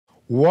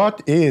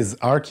What is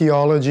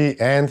archaeology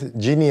and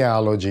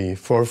genealogy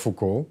for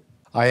Foucault?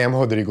 I am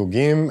Rodrigo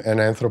Guim,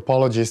 an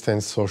anthropologist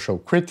and social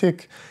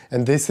critic,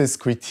 and this is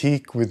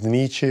Critique with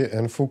Nietzsche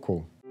and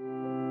Foucault.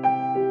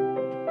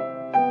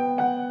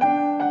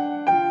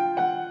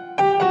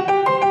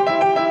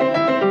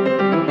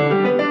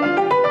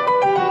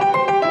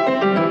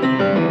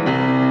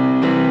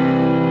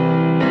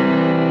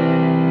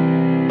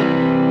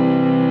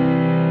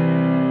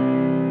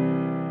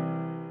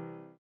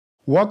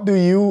 What do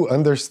you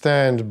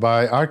understand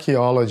by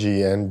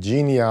archaeology and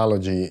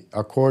genealogy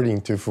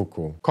according to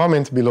Foucault?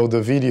 Comment below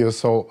the video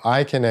so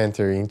I can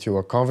enter into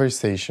a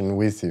conversation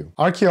with you.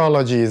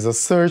 Archaeology is a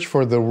search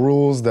for the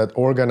rules that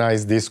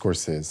organize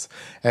discourses,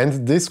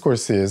 and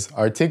discourses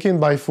are taken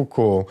by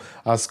Foucault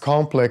as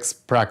complex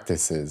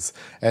practices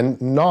and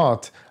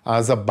not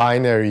as a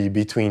binary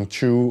between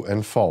true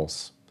and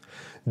false.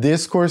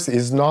 Discourse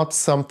is not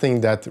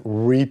something that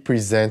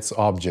represents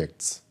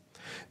objects.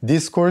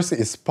 Discourse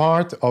is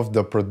part of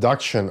the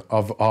production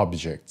of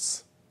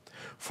objects.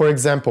 For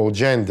example,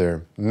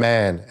 gender,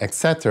 man,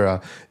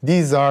 etc.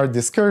 These are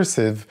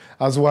discursive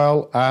as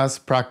well as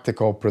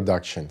practical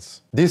productions.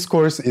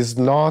 Discourse is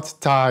not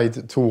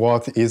tied to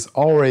what is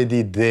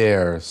already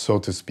there, so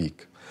to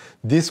speak.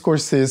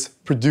 Discourses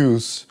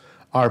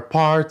are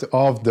part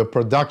of the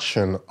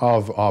production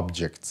of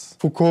objects.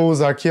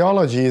 Foucault's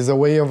archaeology is a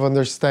way of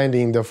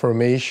understanding the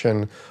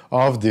formation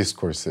of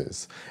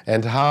discourses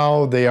and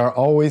how they are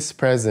always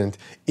present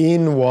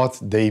in what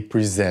they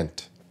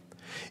present.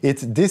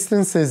 It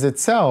distances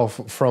itself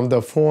from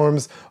the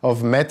forms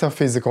of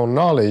metaphysical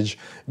knowledge,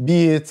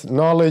 be it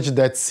knowledge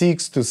that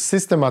seeks to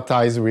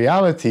systematize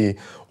reality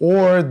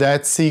or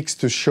that seeks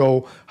to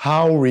show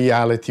how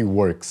reality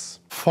works.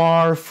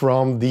 Far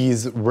from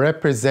these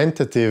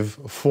representative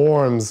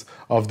forms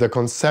of the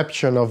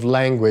conception of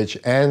language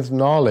and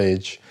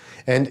knowledge,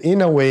 and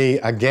in a way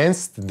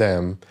against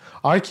them,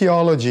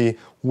 archaeology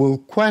will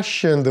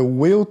question the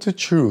will to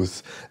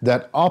truth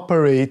that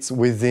operates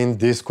within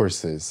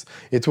discourses.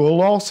 It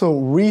will also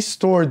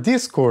restore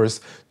discourse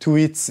to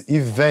its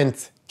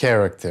event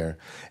character,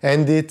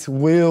 and it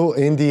will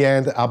in the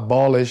end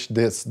abolish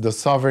the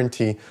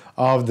sovereignty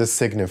of the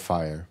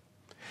signifier.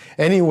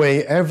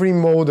 Anyway, every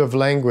mode of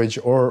language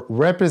or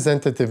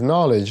representative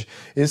knowledge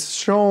is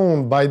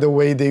shown by the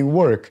way they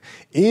work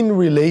in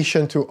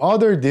relation to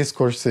other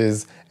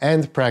discourses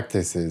and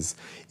practices,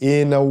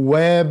 in a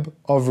web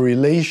of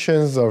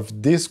relations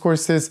of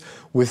discourses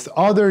with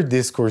other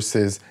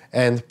discourses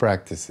and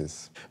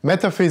practices.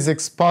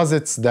 Metaphysics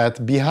posits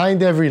that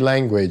behind every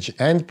language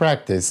and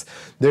practice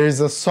there is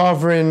a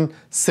sovereign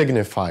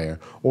signifier,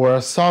 or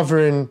a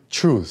sovereign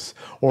truth,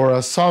 or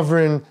a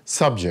sovereign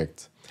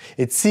subject.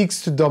 It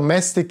seeks to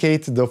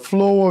domesticate the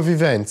flow of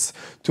events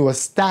to a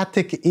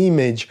static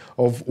image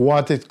of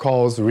what it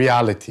calls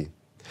reality.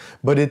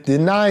 But it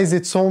denies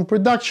its own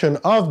production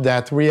of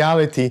that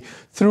reality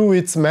through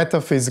its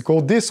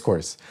metaphysical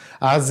discourse,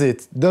 as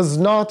it does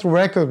not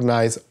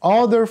recognize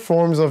other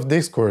forms of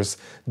discourse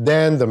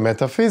than the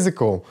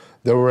metaphysical,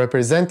 the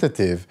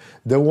representative,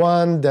 the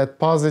one that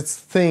posits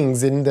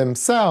things in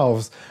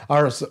themselves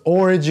as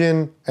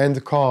origin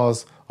and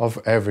cause of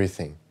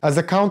everything. As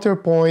a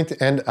counterpoint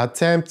and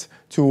attempt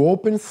to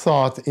open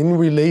thought in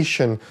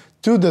relation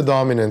to the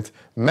dominant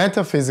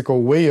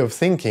metaphysical way of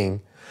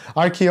thinking,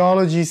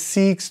 archaeology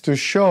seeks to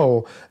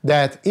show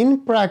that in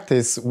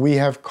practice we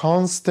have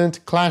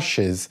constant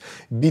clashes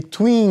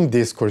between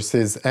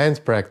discourses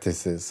and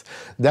practices,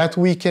 that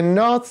we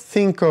cannot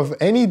think of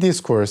any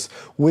discourse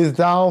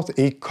without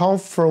a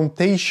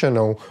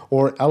confrontational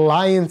or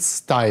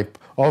alliance type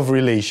of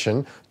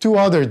relation to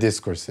other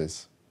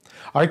discourses.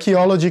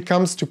 Archaeology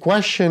comes to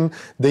question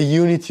the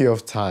unity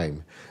of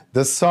time,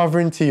 the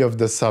sovereignty of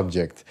the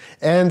subject,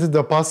 and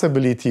the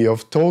possibility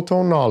of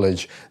total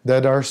knowledge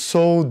that are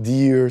so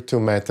dear to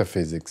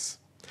metaphysics.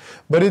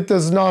 But it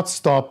does not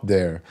stop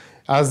there,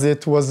 as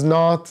it was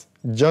not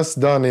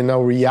just done in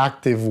a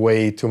reactive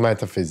way to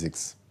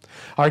metaphysics.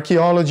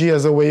 Archaeology,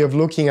 as a way of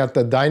looking at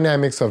the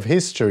dynamics of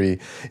history,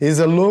 is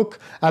a look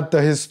at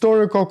the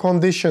historical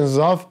conditions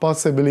of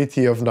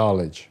possibility of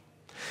knowledge.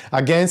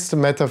 Against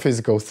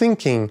metaphysical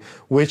thinking,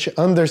 which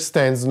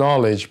understands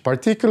knowledge,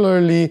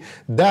 particularly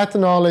that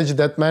knowledge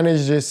that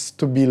manages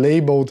to be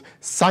labeled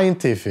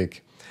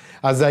scientific,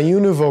 as a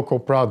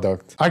univocal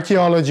product,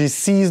 archaeology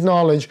sees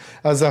knowledge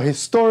as a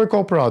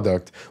historical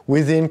product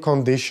within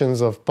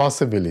conditions of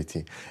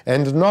possibility,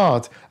 and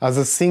not as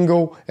a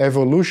single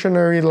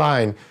evolutionary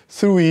line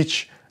through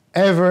which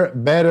ever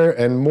better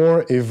and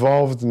more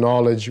evolved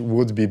knowledge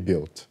would be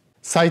built.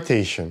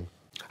 Citation.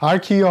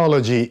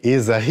 Archaeology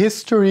is a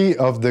history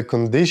of the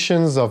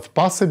conditions of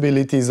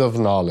possibilities of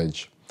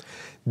knowledge.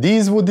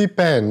 These would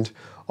depend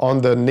on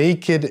the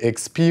naked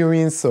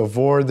experience of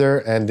order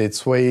and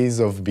its ways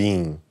of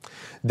being.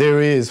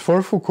 There is,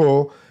 for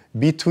Foucault,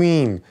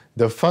 between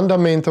the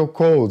fundamental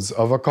codes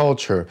of a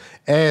culture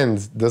and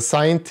the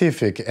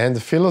scientific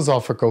and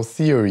philosophical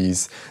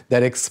theories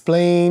that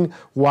explain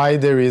why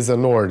there is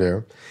an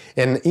order,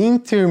 an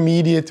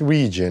intermediate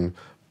region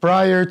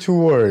prior to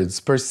words,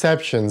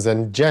 perceptions,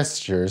 and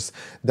gestures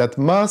that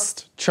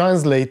must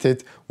translate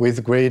it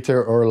with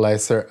greater or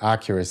lesser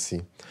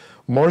accuracy.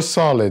 More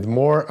solid,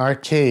 more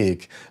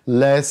archaic,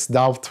 less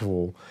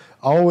doubtful,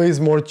 always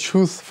more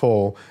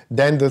truthful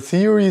than the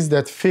theories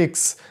that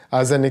fix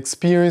as an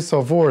experience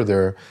of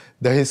order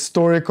the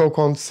historical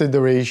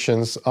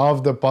considerations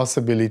of the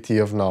possibility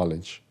of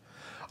knowledge.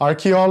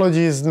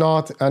 Archaeology is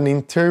not an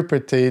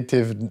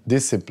interpretative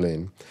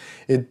discipline.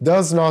 It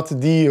does not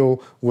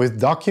deal with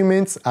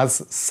documents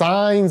as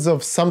signs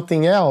of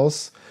something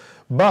else,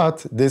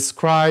 but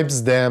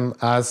describes them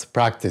as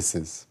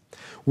practices.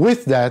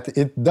 With that,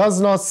 it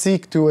does not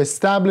seek to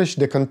establish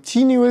the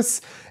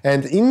continuous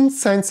and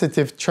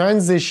insensitive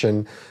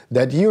transition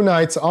that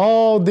unites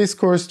all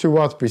discourse to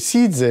what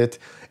precedes it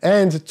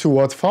and to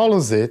what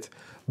follows it,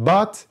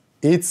 but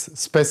its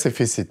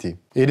specificity.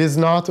 It is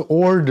not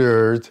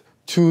ordered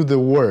to the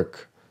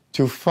work,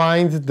 to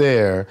find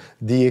there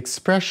the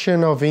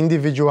expression of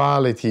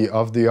individuality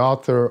of the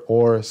author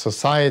or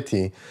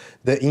society,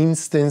 the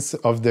instance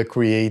of the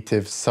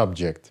creative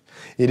subject.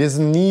 It is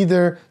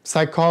neither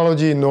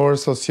psychology nor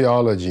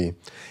sociology.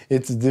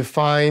 It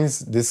defines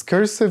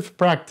discursive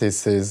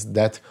practices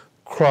that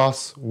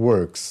cross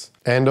works.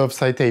 End of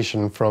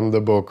citation from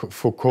the book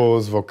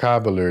Foucault's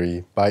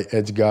Vocabulary by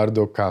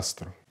Edgardo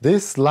Castro.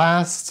 This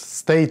last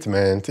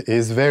statement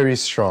is very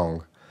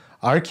strong.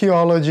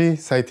 Archaeology,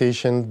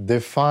 citation,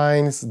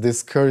 defines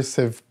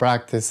discursive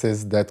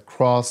practices that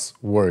cross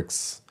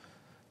works.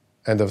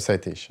 End of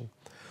citation.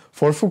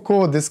 For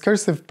Foucault,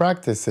 discursive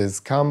practices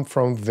come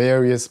from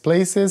various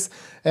places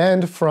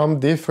and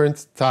from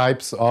different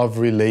types of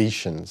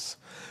relations.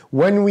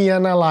 When we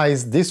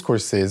analyze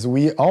discourses,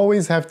 we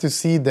always have to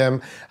see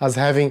them as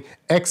having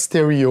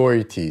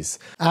exteriorities.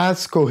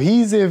 As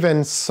cohesive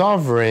and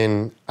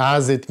sovereign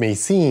as it may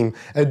seem,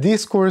 a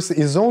discourse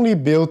is only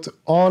built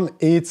on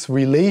its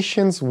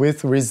relations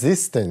with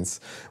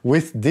resistance,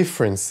 with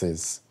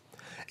differences.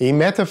 A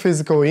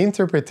metaphysical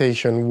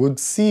interpretation would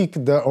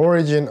seek the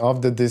origin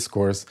of the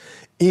discourse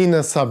in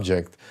a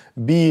subject,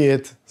 be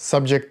it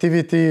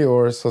subjectivity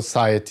or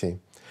society.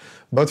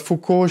 But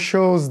Foucault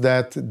shows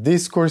that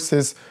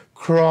discourses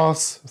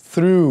cross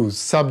through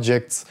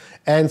subjects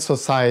and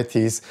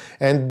societies,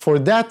 and for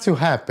that to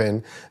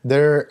happen,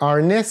 there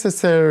are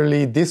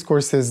necessarily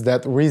discourses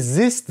that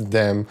resist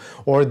them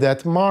or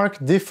that mark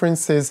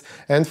differences,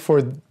 and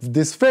for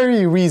this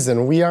very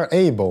reason we are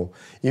able,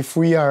 if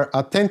we are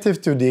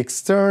attentive to the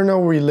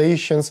external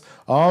relations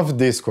of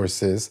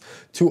discourses,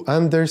 to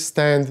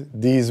understand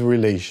these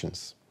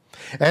relations.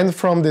 And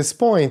from this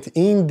point,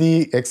 in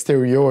the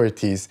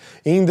exteriorities,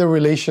 in the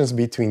relations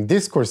between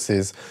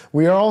discourses,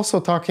 we are also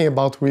talking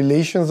about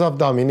relations of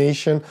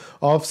domination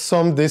of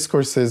some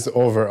discourses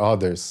over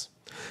others.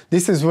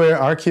 This is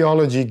where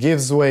archaeology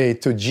gives way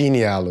to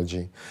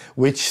genealogy,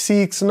 which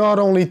seeks not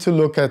only to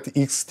look at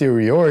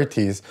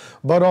exteriorities,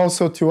 but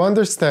also to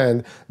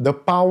understand the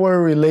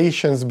power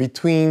relations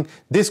between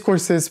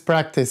discourses,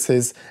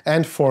 practices,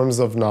 and forms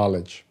of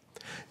knowledge.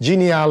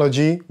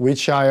 Genealogy,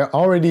 which I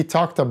already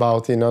talked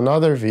about in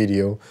another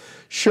video,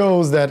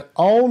 shows that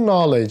all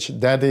knowledge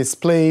that is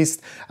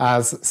placed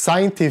as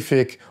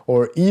scientific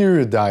or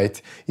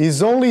erudite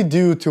is only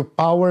due to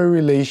power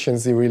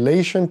relations in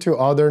relation to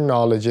other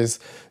knowledges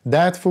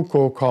that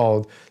Foucault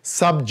called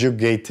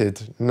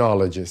subjugated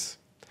knowledges.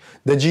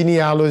 The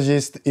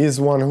genealogist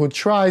is one who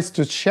tries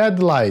to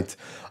shed light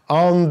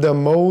on the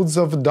modes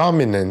of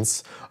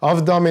dominance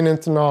of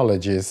dominant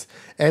knowledges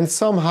and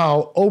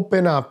somehow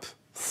open up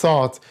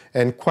thought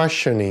and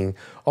questioning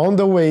on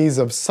the ways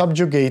of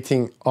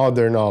subjugating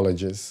other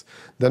knowledges,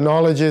 the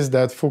knowledges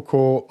that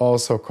Foucault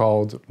also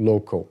called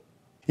local.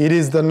 It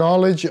is the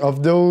knowledge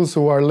of those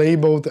who are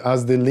labeled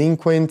as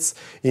delinquents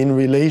in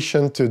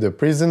relation to the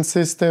prison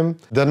system,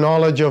 the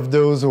knowledge of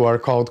those who are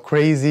called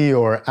crazy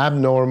or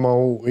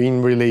abnormal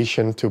in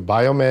relation to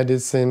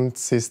biomedicine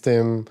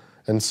system,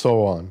 and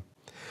so on.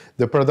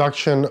 The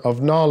production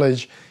of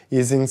knowledge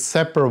is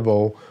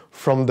inseparable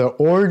from the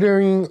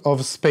ordering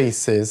of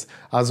spaces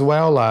as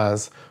well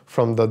as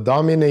from the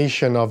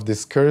domination of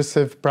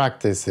discursive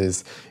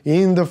practices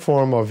in the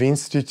form of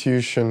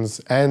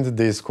institutions and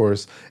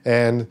discourse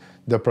and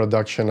the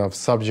production of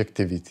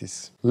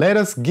subjectivities. Let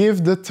us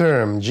give the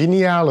term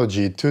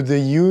genealogy to the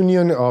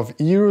union of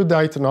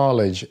erudite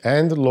knowledge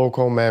and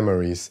local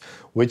memories,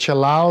 which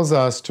allows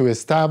us to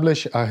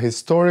establish a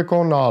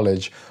historical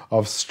knowledge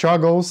of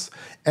struggles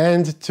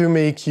and to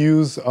make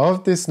use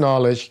of this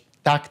knowledge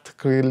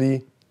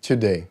tactically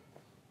today.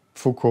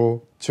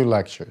 Foucault, 2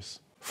 lectures.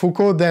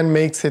 Foucault then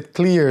makes it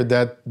clear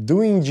that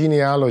doing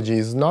genealogy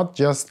is not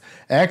just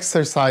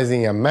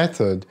exercising a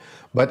method,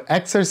 but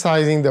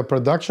exercising the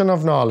production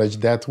of knowledge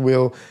that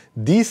will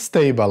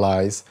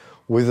destabilize,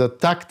 with a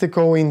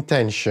tactical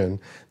intention,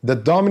 the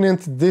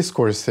dominant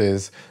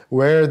discourses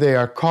where they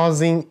are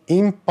causing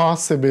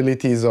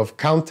impossibilities of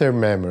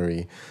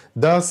counter-memory,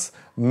 thus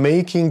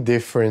making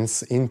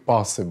difference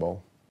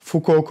impossible.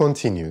 Foucault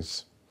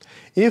continues.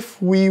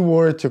 If we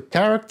were to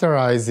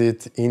characterize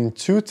it in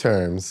 2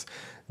 terms,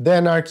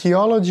 then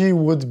archaeology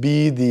would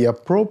be the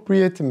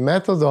appropriate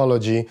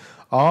methodology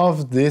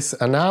of this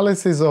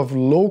analysis of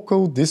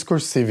local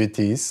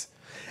discursivities,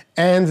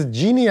 and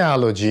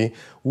genealogy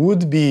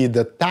would be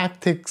the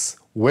tactics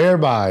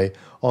whereby,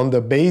 on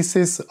the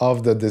basis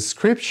of the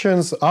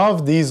descriptions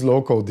of these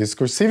local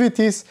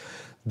discursivities,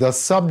 the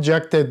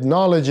subjected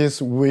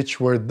knowledges which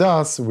were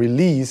thus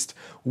released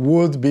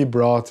would be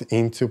brought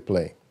into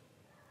play.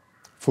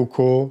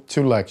 Foucault,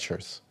 2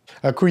 lectures.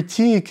 A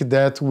critique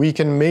that we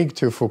can make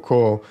to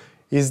Foucault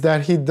is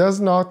that he does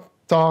not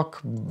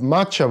talk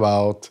much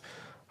about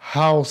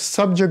how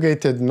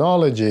subjugated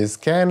knowledges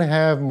can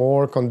have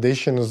more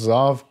conditions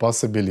of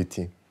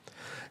possibility.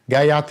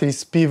 Gayatri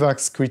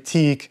Spivak's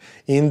critique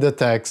in the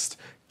text,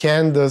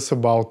 Can the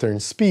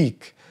Subaltern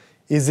Speak?,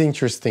 is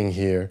interesting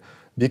here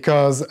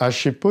because, as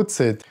she puts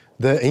it,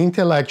 the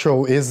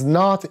intellectual is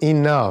not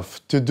enough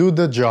to do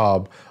the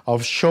job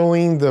of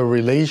showing the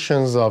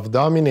relations of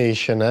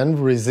domination and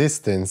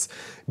resistance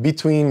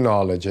between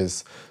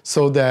knowledges,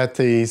 so that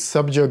a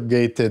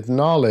subjugated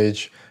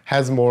knowledge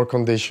has more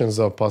conditions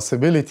of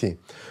possibility.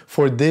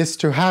 For this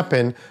to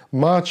happen,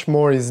 much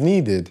more is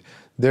needed.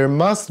 There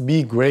must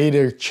be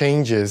greater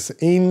changes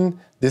in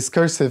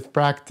discursive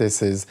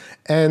practices,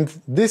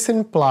 and this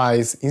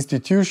implies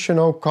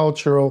institutional,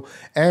 cultural,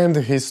 and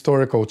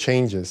historical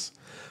changes.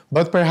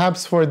 But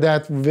perhaps for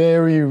that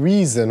very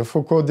reason,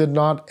 Foucault did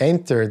not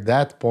enter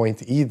that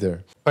point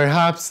either.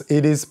 Perhaps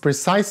it is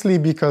precisely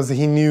because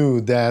he knew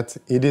that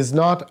it is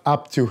not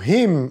up to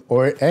him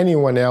or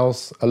anyone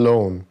else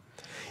alone.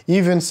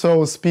 Even so,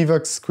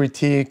 Spivak's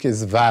critique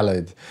is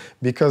valid,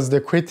 because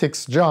the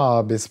critic's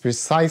job is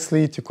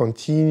precisely to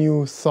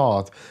continue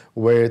thought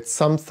where it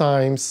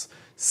sometimes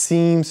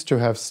seems to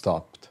have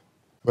stopped.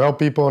 Well,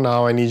 people,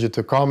 now I need you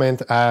to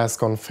comment,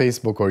 ask on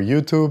Facebook or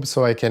YouTube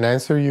so I can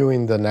answer you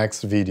in the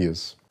next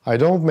videos. I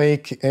don't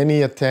make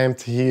any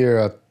attempt here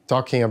at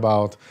talking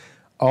about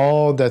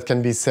all that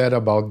can be said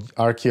about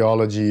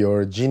archaeology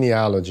or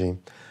genealogy.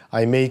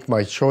 I make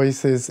my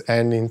choices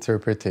and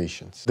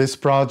interpretations. This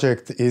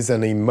project is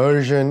an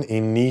immersion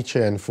in Nietzsche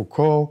and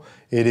Foucault.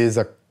 It is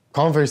a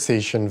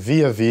conversation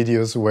via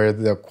videos where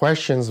the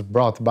questions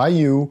brought by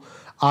you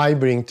I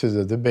bring to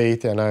the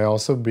debate, and I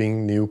also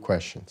bring new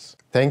questions.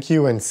 Thank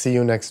you and see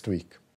you next week.